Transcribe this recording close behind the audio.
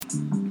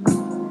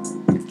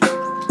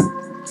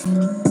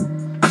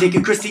Take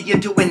a Christian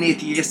to an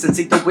atheist and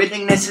see the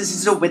willingness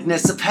is a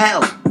witness of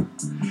hell.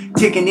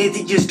 Take an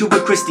atheist to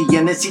a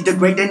Christian and see the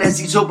greatness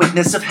is a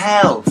witness of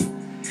hell.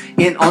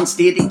 In on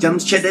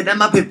stadiums, chilling in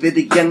my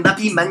pavilion, that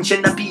be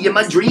mentioned, that be in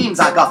my dreams.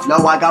 I got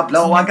flow, I got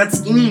blow, I got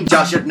scheme.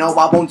 Y'all should know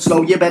I won't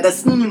slow, you better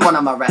seen one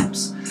of my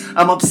raps.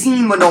 I'm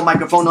obscene with no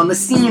microphone on the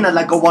scene. I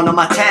like a one on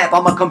my tab,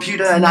 on my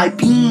computer and I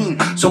beam.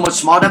 So much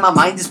smarter, my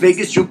mind is big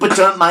as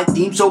Jupiter. My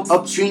theme so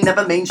upstream,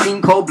 never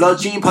mainstream. Cold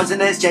bloodstream,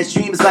 poisonous jet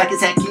streams, black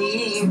as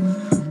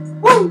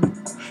Hakeem. Woo!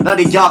 None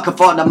of y'all can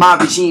fall to my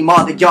regime.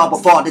 All of y'all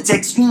before it's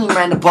extreme.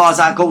 Ran the bars,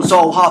 I go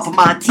so hard for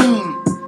my team.